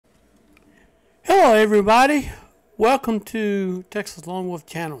Hello everybody, welcome to Texas Lone Wolf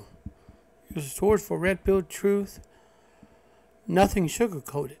Channel, your source for red-pilled truth, nothing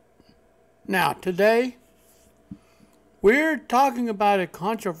sugar-coated. Now today, we're talking about a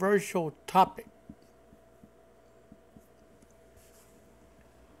controversial topic.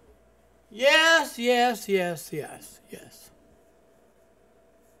 Yes.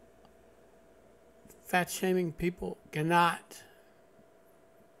 Fat-shaming people cannot,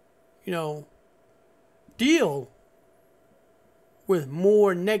 deal with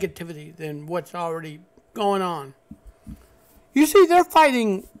more negativity than what's already going on. You see, they're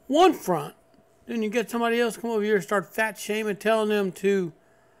fighting one front, then you get somebody else come over here and start fat shaming, telling them to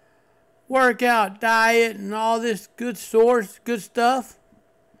work out, diet, and all this good stuff.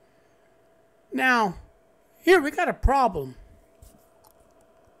 Now, here we got a problem.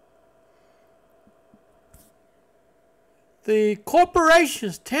 The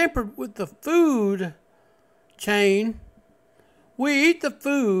corporations tampered with the food chain. We eat the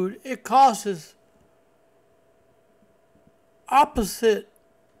food, it causes opposite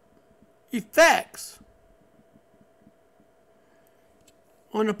effects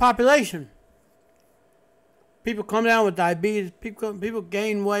on the population. People come down with diabetes, people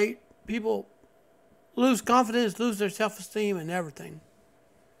gain weight, people lose confidence, lose their self-esteem and everything.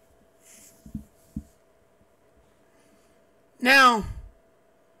 Now,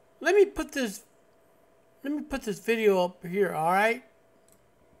 let me put this video up here, all right?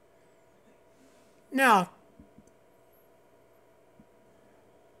 Now,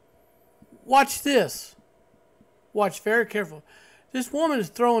 watch this. Watch very careful. This woman is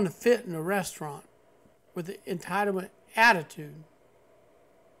throwing a fit in a restaurant with the entitlement attitude.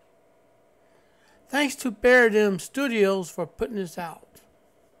 Thanks to Paradigm Studios for putting this out.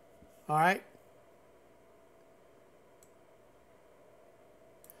 All right?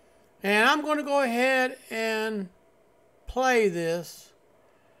 And I'm going to go ahead and play this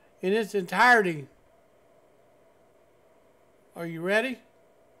in its entirety. Are you ready?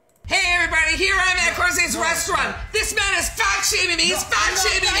 Hey everybody, here I'm at Corsair's restaurant. This man is fat shaming me. He's fat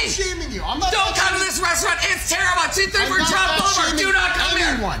shaming me. I'm not shaming you. I'm not. Don't come to this restaurant. It's terrible. 234 John Boulevard. Do not come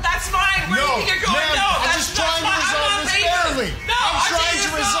here. That's fine. Where do you think you're going? No, I'm just trying to resolve this fairly. No, I'm trying to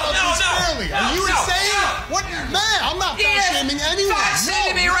resolve this fairly. Are you insane? What, man? I'm not fat shaming anyone. Fat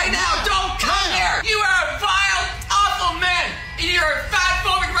shaming me right now. Don't come here. You are a vile, awful man. And you're a fat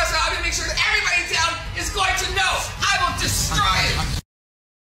phobic restaurant. I'm gonna make sure that everybody in town is going to know. I will destroy it.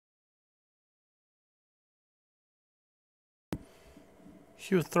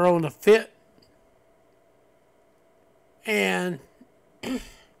 She was throwing a fit, and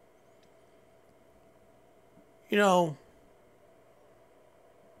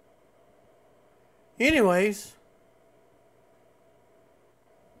anyways,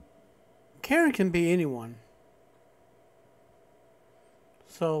 Karen can be anyone.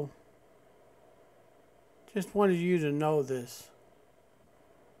 So, just wanted you to know this.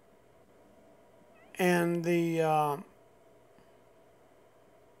 And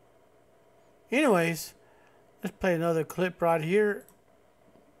anyways, let's play another clip right here.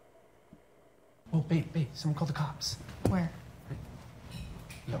 Oh, babe, someone called the cops. Where?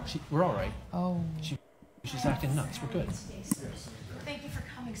 Yo, we're all right. Oh. She's acting nuts. We're good. Thank you for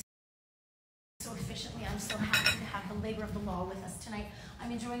coming so efficiently. I'm so happy to have the labor of the law with us tonight.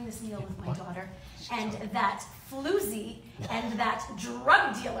 I'm enjoying this meal with my daughter. And that floozy and that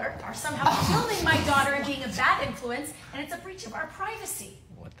drug dealer are somehow filming my daughter and being a bad influence, and it's a breach of our privacy.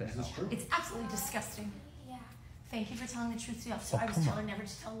 What the hell? It's absolutely disgusting. Yeah. Thank you for telling the truth to the officer. I was telling her never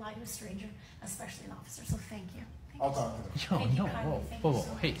to tell a lie to a stranger, especially an officer, so thank you. I'll talk to them. Yo, no, whoa.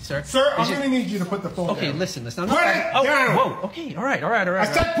 Hey, sir. Sir, I'm going to need you to put the phone down. Okay, listen. Put it down! Whoa, okay, all right. I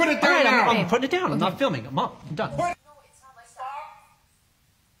said put it down now! I'm putting it down. I'm not filming. I'm done. Put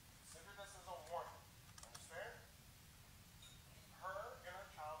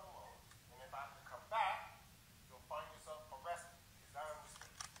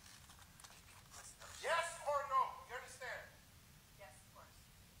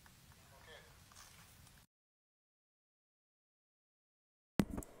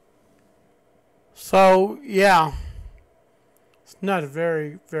So, yeah, it's not a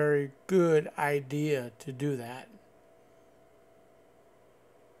very, very good idea to do that.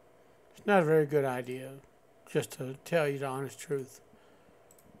 It's not a very good idea, just to tell you the honest truth.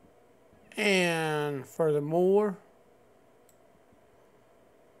 And furthermore,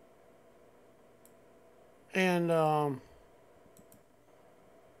 I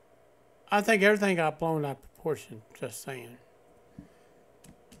think everything got blown out of proportion, just saying.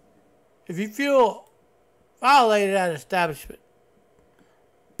 If you feel violated at an establishment,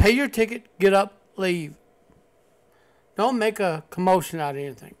 pay your ticket, get up, leave. Don't make a commotion out of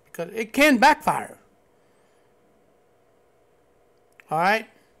anything, because it can backfire. Alright?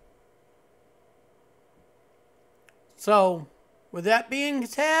 So, with that being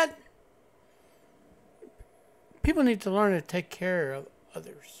said, people need to learn to take care of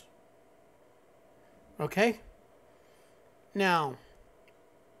others. Okay? Now,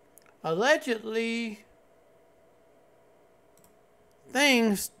 allegedly,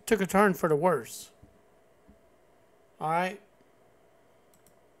 things took a turn for the worse. Alright?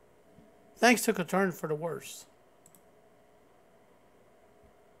 Things took a turn for the worse.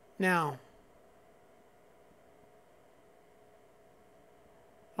 Now,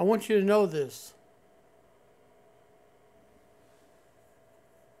 I want you to know this.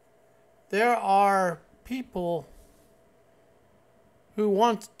 There are people who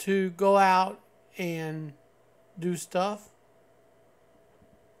want to go out and do stuff.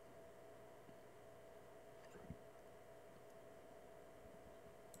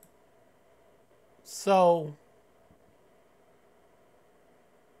 So,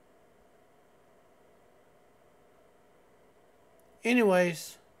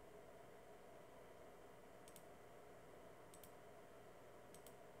 anyways,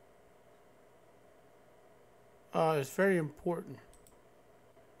 it's very important.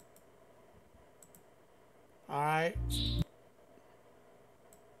 Alright.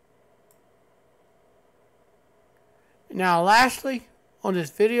 Now, lastly, on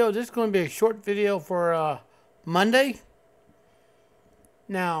this video, this is going to be a short video for Monday.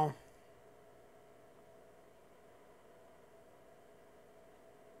 Now,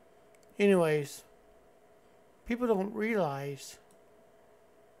 anyways, people don't realize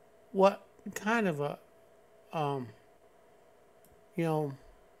what kind of a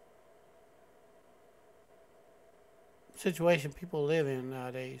situation people live in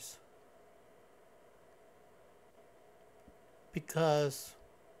nowadays. Because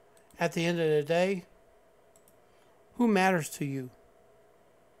at the end of the day, who matters to you?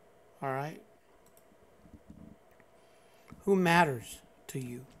 Alright? Who matters to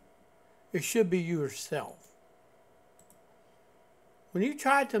you? It should be you yourself. When you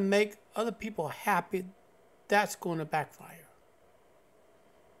try to make other people happy, that's going to backfire.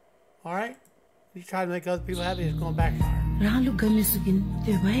 Alright? You try to make other people happy, it's going to backfire.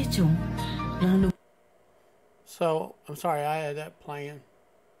 So, I'm sorry, I had that playing.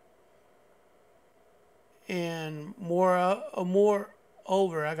 And moreover,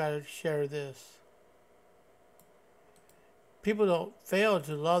 I got to share this. People don't fail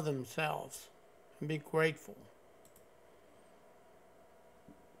to love themselves and be grateful.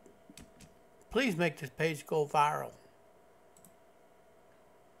 Please make this page go viral.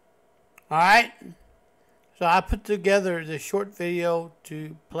 Alright? So I put together this short video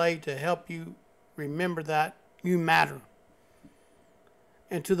to play to help you remember that you matter.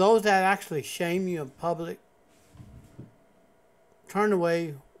 And to those that actually shame you in public, turn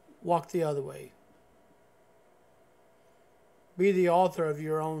away, walk the other way. Be the author of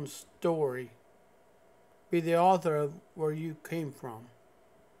your own story. Be the author of where you came from.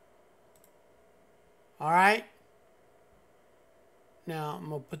 Alright? Now, I'm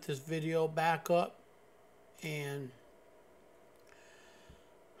going to put this video back up. And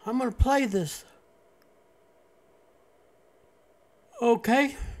I'm going to play this.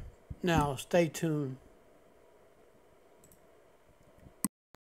 Okay? Now, stay tuned.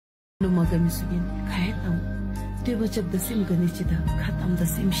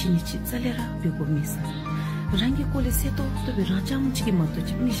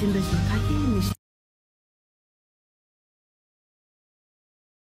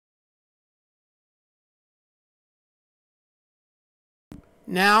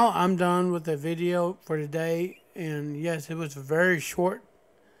 Now I'm done with the video for today, and yes, it was a very short,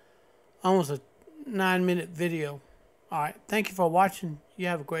 almost a 9-minute video. Alright, thank you for watching. You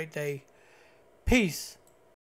have a great day. Peace.